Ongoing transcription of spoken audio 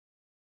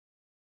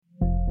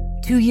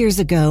2 years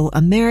ago,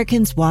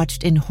 Americans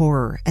watched in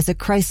horror as a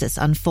crisis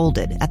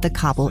unfolded at the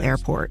Kabul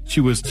airport.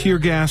 She was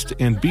tear-gassed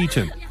and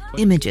beaten.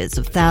 Images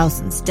of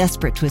thousands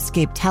desperate to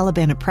escape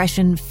Taliban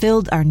oppression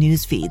filled our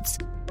news feeds.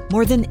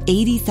 More than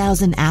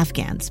 80,000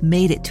 Afghans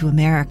made it to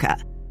America.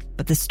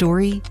 But the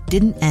story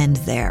didn't end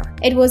there.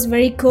 It was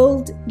very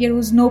cold. There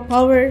was no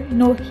power,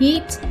 no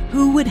heat.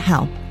 Who would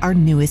help our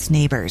newest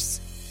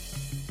neighbors?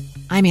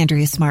 I'm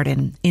Andrea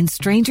Smartin. In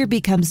Stranger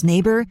Becomes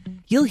Neighbor,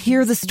 you'll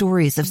hear the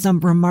stories of some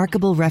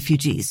remarkable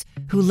refugees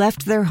who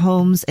left their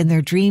homes and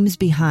their dreams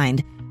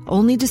behind,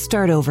 only to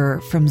start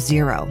over from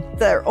zero.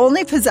 Their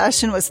only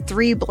possession was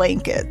 3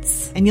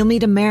 blankets. And you'll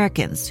meet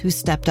Americans who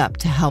stepped up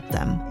to help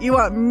them. You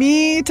want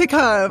me to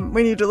come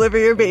when you deliver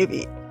your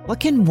baby. What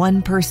can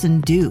one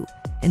person do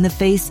in the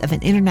face of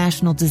an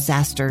international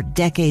disaster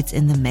decades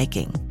in the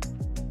making?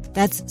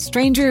 That's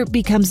Stranger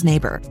Becomes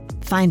Neighbor.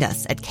 Find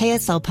us at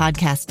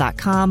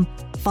kslpodcast.com.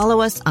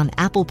 Follow us on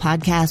Apple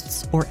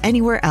Podcasts or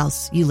anywhere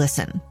else you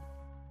listen.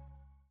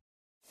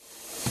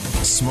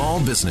 Small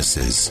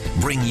businesses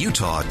bring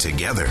Utah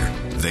together.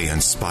 They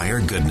inspire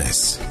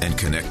goodness and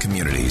connect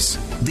communities.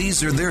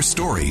 These are their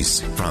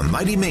stories from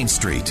Mighty Main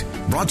Street,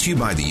 brought to you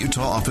by the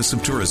Utah Office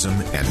of Tourism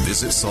and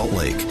Visit Salt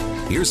Lake.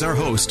 Here's our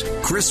host,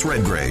 Chris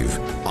Redgrave,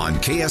 on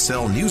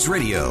KSL News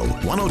Radio,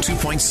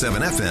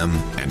 102.7 FM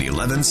and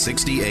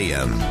 1160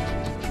 AM.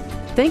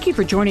 Thank you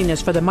for joining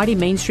us for the Mighty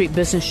Main Street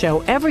Business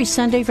Show every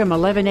Sunday from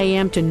 11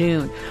 a.m. to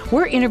noon.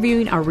 We're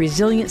interviewing our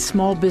resilient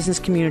small business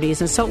communities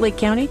in Salt Lake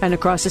County and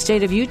across the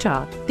state of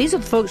Utah. These are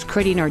the folks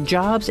creating our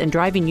jobs and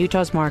driving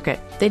Utah's market.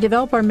 They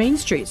develop our main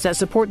streets that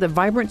support the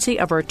vibrancy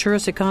of our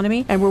tourist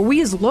economy and where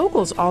we as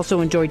locals also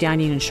enjoy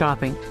dining and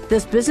shopping.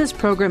 This business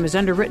program is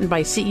underwritten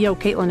by CEO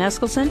Caitlin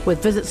Eskelson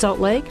with Visit Salt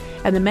Lake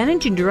and the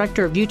Managing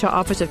Director of Utah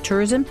Office of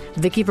Tourism,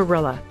 Vicki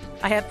Varela.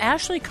 I have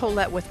Ashley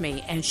Collette with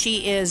me, and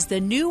she is the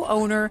new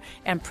owner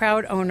and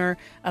proud owner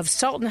of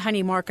Salt and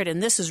Honey Market,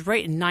 and this is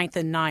right in 9th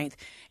and 9th.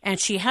 And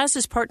she has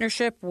this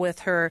partnership with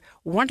her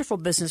wonderful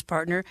business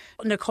partner,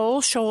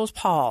 Nicole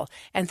Scholes-Paul.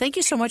 And thank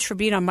you so much for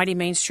being on Mighty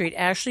Main Street.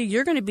 Ashley,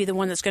 you're going to be the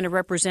one that's going to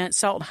represent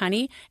Salt and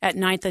Honey at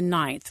 9th and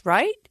 9th,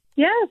 right?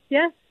 Yes.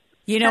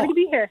 You know, happy to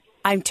be here.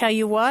 I tell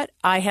you what,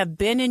 I have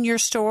been in your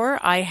store.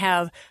 I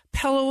have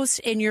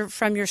pillows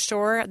from your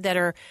store that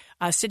are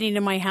sitting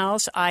in my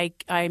house.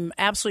 I'm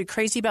absolutely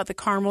crazy about the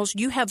caramels.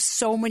 You have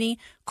so many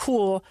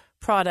cool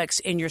products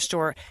in your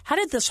store. How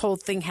did this whole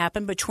thing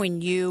happen between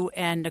you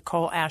and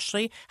Nicole,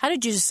 Ashley? How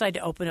did you decide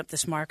to open up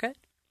this market?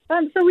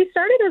 So we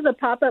started as a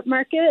pop-up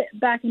market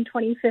back in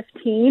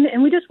 2015,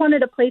 and we just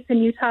wanted a place in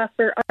Utah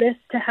for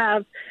artists to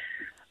have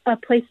a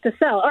place to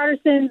sell.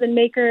 Artisans and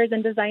makers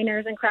and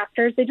designers and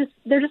crafters,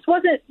 there just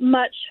wasn't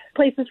much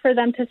places for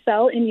them to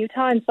sell in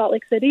Utah and Salt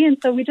Lake City, and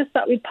so we just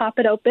thought we'd pop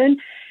it open.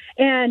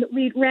 And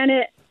we ran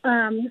it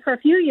for a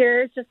few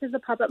years just as a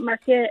pop-up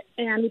market,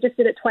 and we just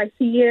did it twice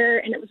a year,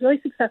 and it was really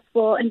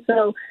successful. And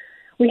so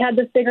we had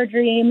this bigger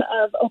dream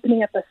of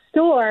opening up a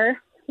store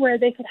where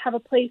they could have a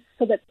place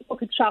so that people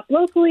could shop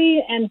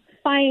locally and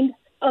find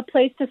a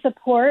place to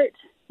support,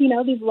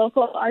 these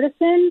local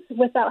artisans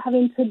without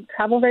having to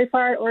travel very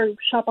far or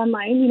shop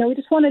online. We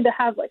just wanted to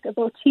have like a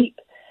boutique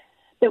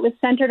that was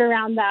centered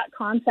around that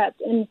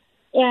concept.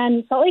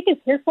 And Salt Lake is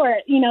here for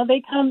it.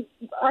 They come,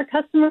 our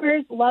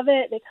customers love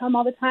it. They come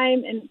all the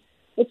time, and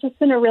it's just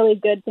been a really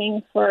good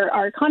thing for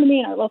our economy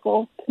and our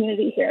local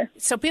community here.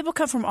 So people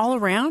come from all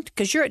around?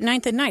 Because you're at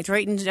 9th and 9th,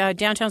 right in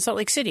downtown Salt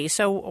Lake City.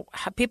 So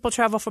people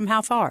travel from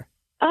how far?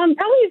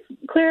 Probably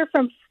clear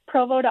from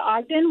Provo to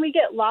Ogden. We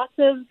get lots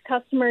of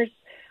customers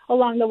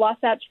along the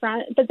Wasatch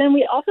Front, but then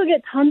we also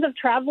get tons of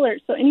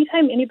travelers. So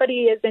anytime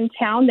anybody is in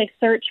town, they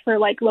search for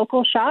like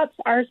local shops,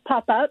 ours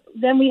pop up.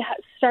 Then we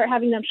start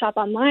having them shop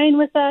online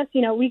with us.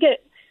 We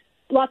get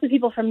lots of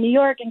people from New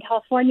York and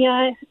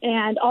California,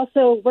 and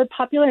also we're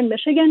popular in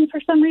Michigan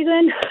for some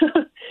reason.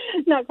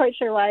 Not quite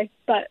sure why,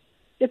 but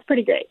it's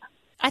pretty great.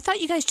 I thought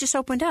you guys just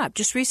opened up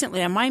just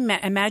recently. Am I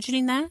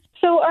imagining that?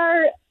 So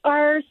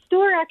our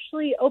store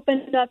actually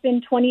opened up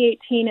in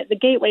 2018 at the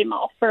Gateway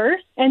Mall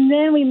first, and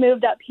then we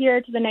moved up here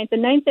to the 9th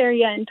and 9th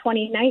area in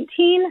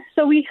 2019.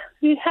 So we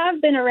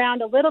have been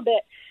around a little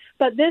bit,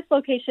 but this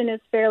location is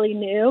fairly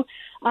new.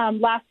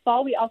 Last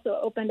fall, we also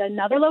opened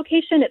another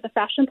location at the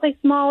Fashion Place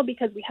Mall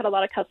because we had a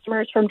lot of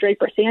customers from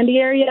Draper Sandy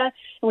area,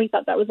 and we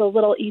thought that was a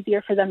little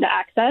easier for them to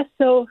access.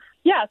 So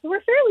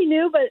we're fairly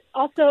new, but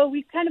also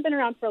we've kind of been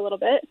around for a little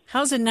bit.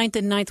 How's the 9th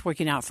and 9th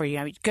working out for you?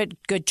 I mean,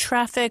 good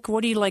traffic.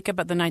 What do you like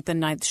about the 9th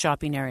and 9th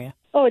shopping area?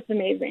 Oh, it's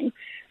amazing.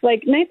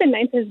 Like 9th and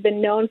 9th has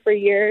been known for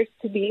years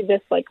to be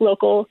this like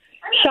local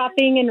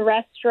shopping and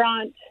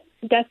restaurant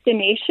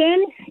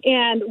destination,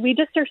 and we've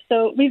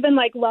been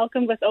like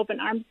welcomed with open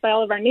arms by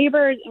all of our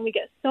neighbors, and we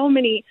get so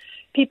many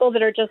people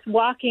that are just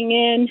walking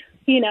in,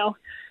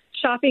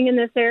 shopping in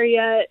this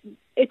area.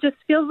 It just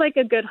feels like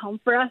a good home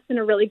for us and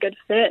a really good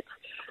fit.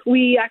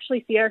 We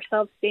actually see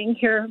ourselves staying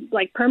here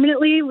like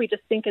permanently. We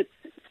just think it's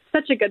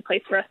such a good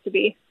place for us to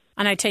be.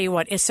 And I tell you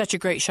what, it's such a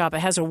great shop. It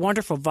has a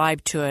wonderful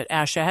vibe to it,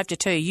 Ashley. I have to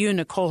tell you, you and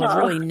Nicole have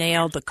really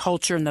nailed the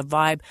culture and the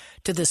vibe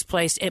to this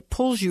place. It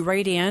pulls you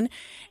right in,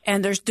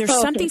 and there's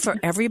something for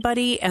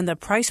everybody, and the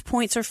price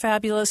points are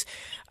fabulous.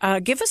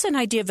 Give us an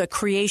idea of the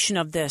creation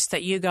of this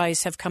that you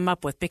guys have come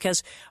up with,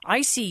 because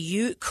I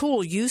see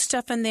cool used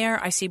stuff in there.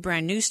 I see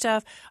brand new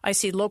stuff. I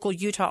see local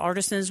Utah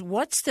artisans.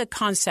 What's the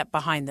concept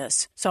behind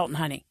this, Salt and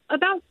Honey?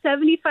 About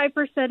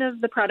 75%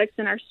 of the products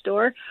in our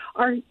store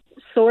are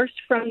sourced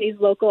from these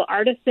local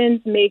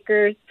artisans,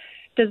 makers,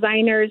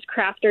 designers,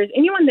 crafters,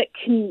 anyone that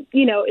can,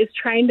 is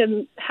trying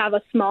to have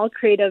a small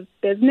creative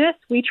business.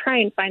 We try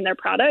and find their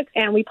products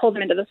and we pull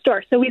them into the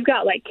store. So we've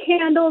got like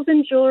candles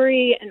and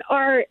jewelry and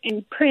art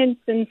and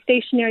prints and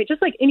stationery,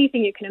 just like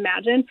anything you can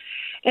imagine.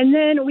 And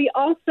then we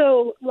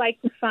also like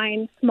to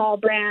find small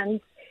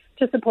brands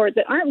to support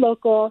that aren't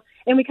local,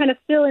 and we kind of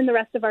fill in the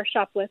rest of our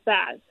shop with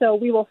that. So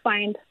we will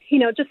find,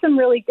 just some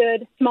really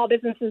good small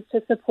businesses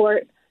to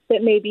support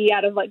that may be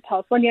out of like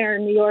California or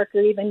New York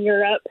or even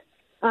Europe.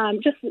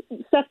 Just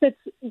stuff that's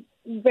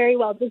very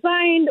well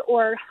designed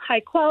or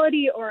high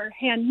quality or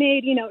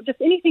handmade, just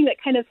anything that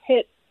kind of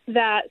hits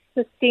that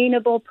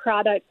sustainable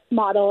product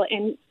model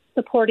and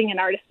supporting an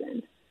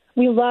artisan.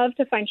 We love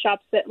to find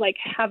shops that like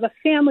have a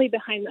family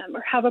behind them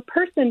or have a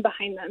person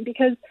behind them,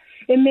 because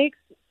it makes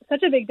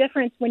such a big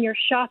difference when you're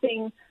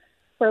shopping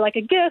for like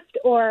a gift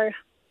or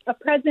a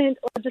present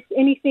or just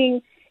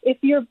anything. If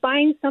you're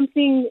buying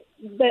something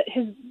that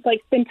has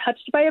like been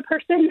touched by a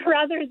person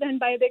rather than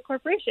by a big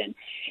corporation,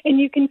 and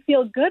you can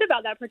feel good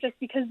about that purchase,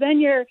 because then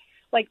you're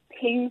like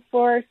paying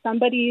for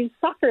somebody's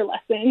soccer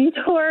lessons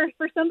or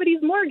for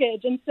somebody's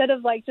mortgage instead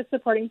of like just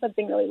supporting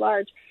something really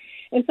large.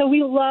 And so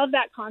we love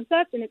that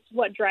concept, and it's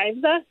what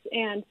drives us.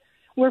 And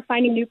we're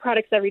finding new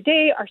products every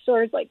day. Our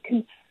store is like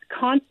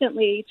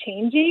constantly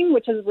changing,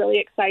 which is really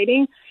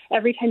exciting.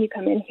 Every time you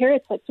come in here,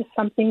 it's like just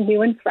something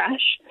new and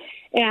fresh,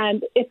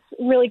 and it's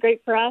really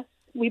great for us.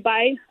 We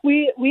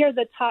are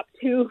the top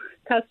 2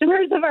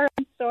 customers of our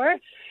own store,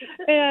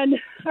 and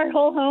our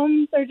whole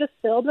homes are just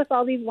filled with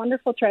all these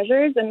wonderful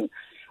treasures, and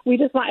we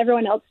just want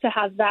everyone else to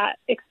have that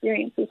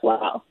experience as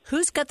well.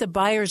 Who's got the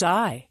buyer's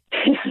eye?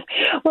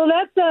 Well,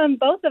 that's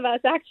both of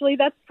us, actually.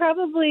 That's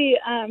probably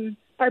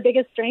our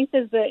biggest strength,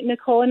 is that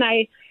Nicole and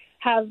I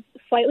have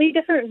slightly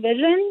different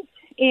visions,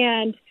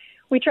 and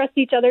we trust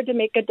each other to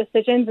make good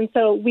decisions. And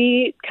so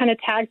we kind of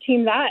tag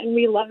team that, and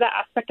we love that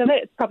aspect of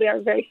it. It's probably our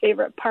very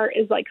favorite part,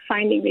 is like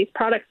finding these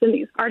products and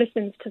these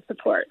artisans to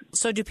support.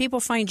 So do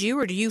people find you,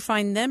 or do you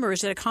find them, or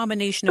is it a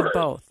combination of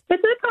both?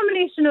 It's a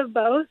combination of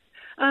both.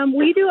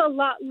 We do a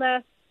lot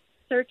less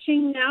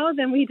searching now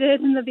than we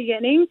did in the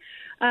beginning.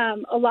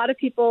 A lot of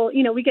people,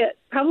 we get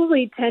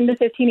probably 10 to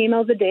 15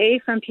 emails a day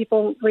from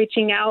people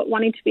reaching out,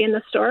 wanting to be in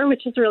the store,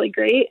 which is really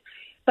great.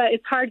 But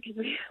it's hard because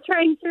we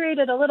try and curate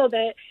it a little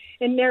bit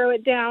and narrow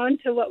it down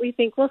to what we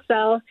think will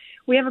sell.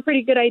 We have a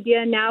pretty good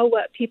idea now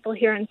what people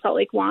here in Salt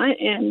Lake want,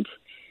 and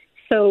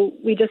so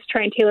we just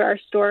try and tailor our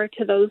store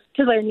to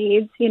their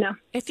needs,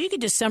 If you could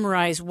just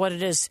summarize what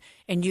it is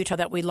in Utah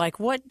that we like,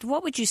 what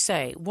would you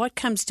say? What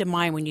comes to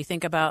mind when you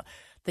think about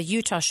the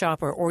Utah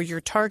shopper or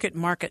your target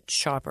market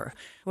shopper?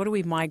 What do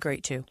we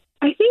migrate to?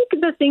 I think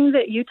the thing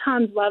that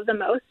Utahns love the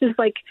most is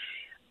like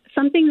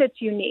something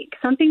that's unique,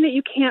 something that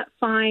you can't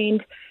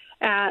find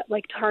at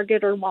like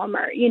Target or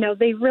Walmart.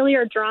 They really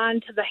are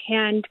drawn to the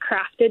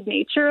handcrafted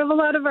nature of a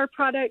lot of our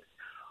products,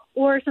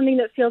 or something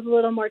that feels a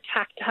little more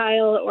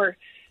tactile or,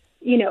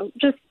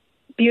 just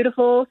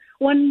beautiful.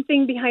 One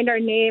thing behind our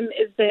name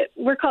is that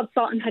we're called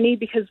Salt and Honey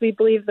because we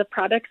believe the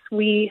products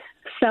we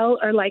sell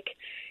are like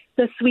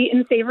the sweet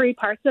and savory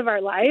parts of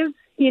our lives,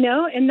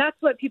 and that's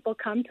what people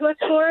come to us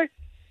for.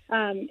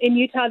 In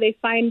Utah, they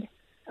find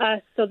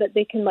us so that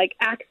they can like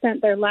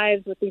accent their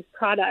lives with these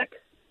products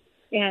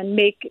and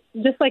make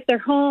just like their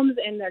homes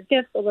and their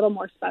gifts a little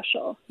more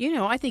special.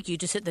 I think you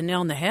just hit the nail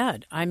on the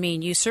head. I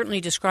mean, you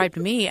certainly described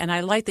me, and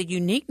I like the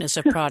uniqueness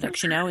of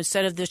products,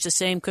 instead of just the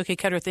same cookie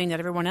cutter thing that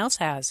everyone else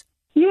has.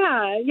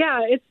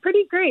 Yeah, it's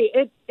pretty great.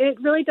 It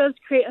really does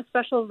create a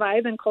special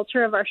vibe and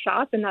culture of our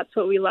shop, and that's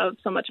what we love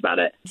so much about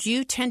it. Do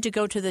you tend to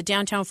go to the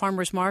downtown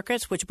farmers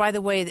markets, which, by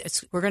the way,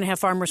 we're going to have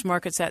farmers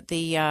markets at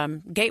the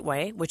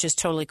Gateway, which is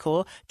totally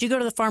cool. Do you go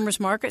to the farmers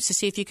markets to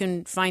see if you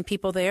can find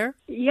people there?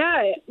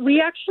 Yeah,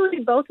 we actually,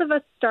 both of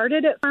us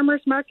started at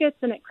farmers markets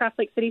and at Craft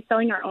Lake City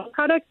selling our own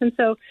products, and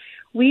so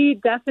we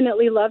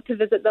definitely love to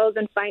visit those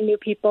and find new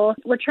people.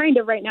 We're trying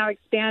to right now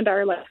expand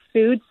our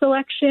food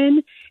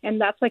selection,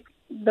 and that's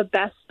the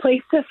best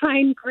place to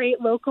find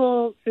great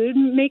local food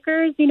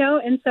makers,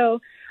 and so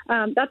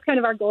that's kind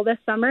of our goal this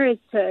summer, is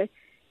to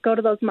go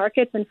to those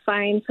markets and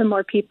find some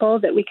more people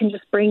that we can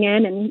just bring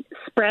in and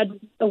spread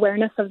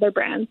awareness of their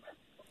brands.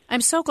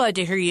 I'm so glad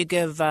to hear you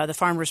give the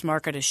farmers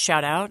market a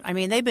shout out. I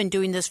mean, they've been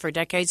doing this for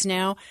decades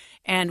now,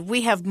 and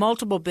we have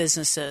multiple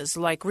businesses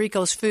like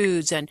Rico's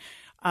Foods and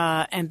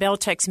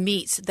Beltex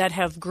Meats that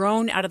have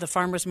grown out of the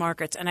farmers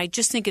markets. And I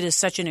just think it is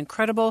such an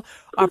incredible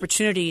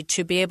opportunity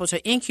to be able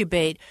to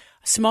incubate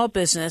small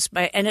business,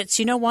 and it's,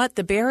 you know what,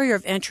 the barrier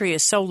of entry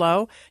is so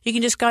low. You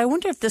can just go, I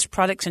wonder if this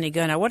product's any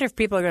good. I wonder if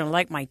people are going to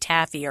like my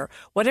taffy or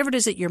whatever it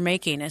is that you're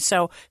making. And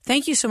so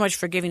thank you so much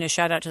for giving a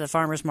shout out to the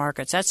farmers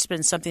markets. That's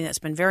been something that's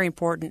been very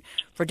important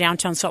for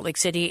downtown Salt Lake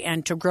City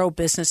and to grow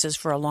businesses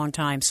for a long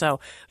time. So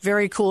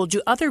very cool.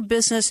 Do other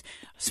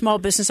small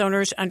business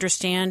owners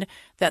understand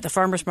that the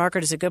farmers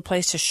market is a good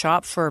place to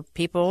shop for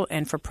people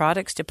and for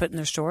products to put in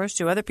their stores?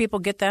 Do other people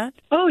get that?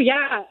 Oh,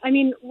 yeah. I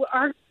mean,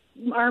 our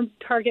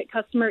target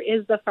customer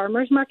is the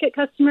farmers market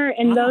customer,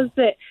 and those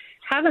that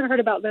haven't heard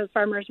about the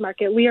farmers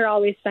market, we are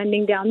always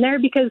sending down there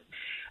because,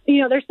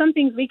 you know, there's some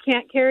things we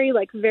can't carry,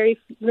 like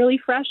really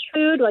fresh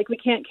food, like we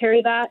can't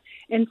carry that.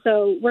 And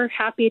so we're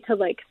happy to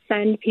like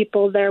send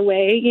people their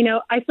way. You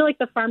know, I feel like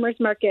the farmers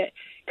market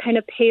kind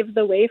of paved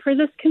the way for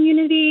this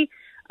community.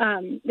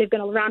 They've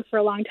been around for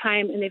a long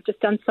time, and they've just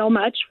done so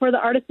much for the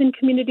artisan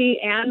community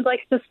and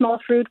like the small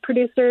food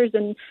producers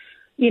and,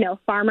 you know,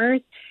 farmers.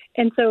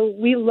 And so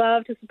we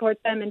love to support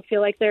them and feel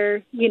like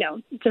they're, you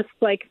know, just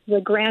like the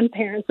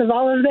grandparents of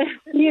all of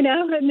this, you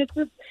know, and it's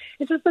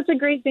just such a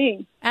great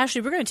thing.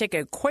 Ashley, we're going to take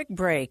a quick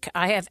break.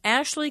 I have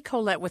Ashley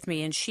Collette with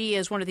me, and she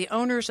is one of the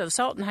owners of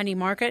Salt and Honey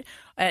Market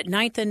at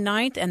 9th and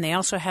 9th, and they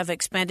also have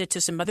expanded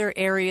to some other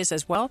areas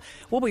as well.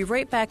 We'll be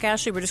right back,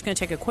 Ashley. We're just going to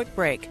take a quick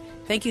break.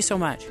 Thank you so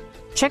much.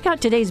 Check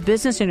out today's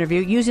business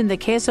interview using the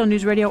KSL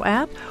News Radio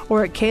app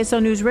or at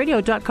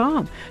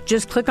kslnewsradio.com.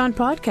 Just click on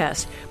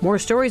podcast. More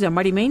stories on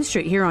Mighty Main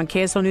Street here on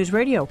KSL News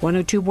Radio,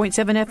 102.7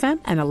 FM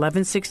and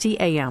 1160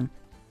 AM.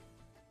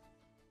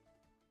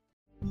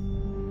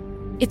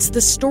 It's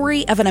the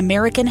story of an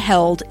American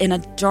held in a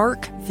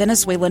dark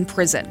Venezuelan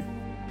prison.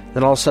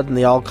 Then all of a sudden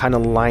they all kind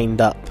of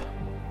lined up.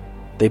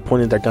 They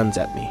pointed their guns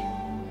at me.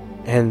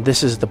 And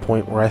this is the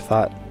point where I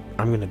thought,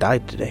 I'm going to die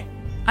today.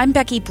 I'm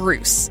Becky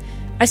Bruce.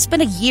 I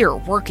spent a year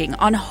working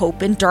on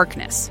Hope in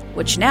Darkness,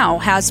 which now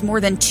has more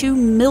than 2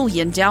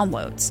 million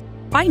downloads.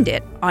 Find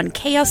it on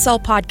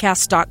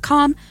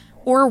kslpodcast.com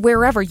or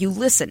wherever you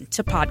listen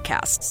to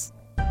podcasts.